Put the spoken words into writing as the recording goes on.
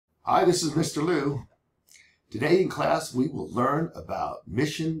Hi, this is Mr. Liu. Today in class, we will learn about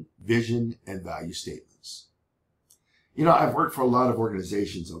mission, vision, and value statements. You know, I've worked for a lot of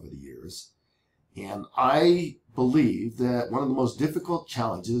organizations over the years, and I believe that one of the most difficult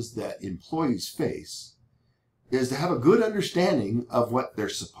challenges that employees face is to have a good understanding of what they're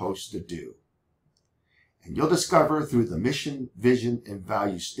supposed to do. And you'll discover through the mission, vision, and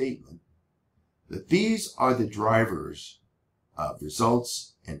value statement that these are the drivers of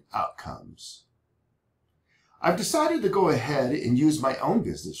results and outcomes. I've decided to go ahead and use my own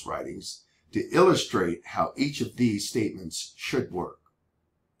business writings to illustrate how each of these statements should work.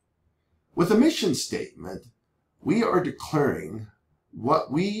 With a mission statement, we are declaring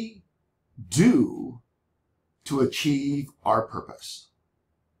what we do to achieve our purpose.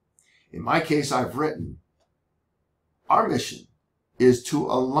 In my case, I've written, our mission is to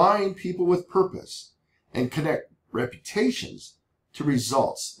align people with purpose and connect reputations to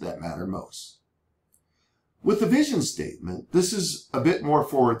results that matter most. With the vision statement, this is a bit more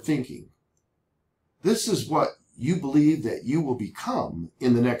forward thinking. This is what you believe that you will become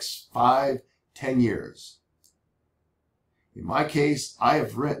in the next 5, 10 years. In my case, I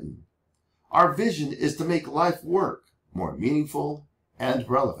have written, our vision is to make life work more meaningful and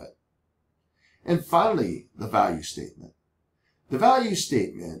relevant. And finally, the value statement. The value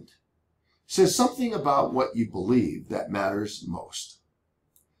statement says something about what you believe that matters most.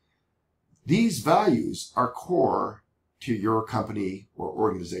 These values are core to your company or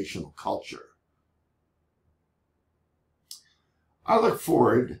organizational culture. I look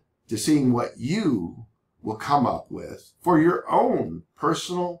forward to seeing what you will come up with for your own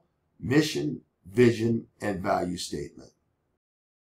personal mission, vision, and value statement.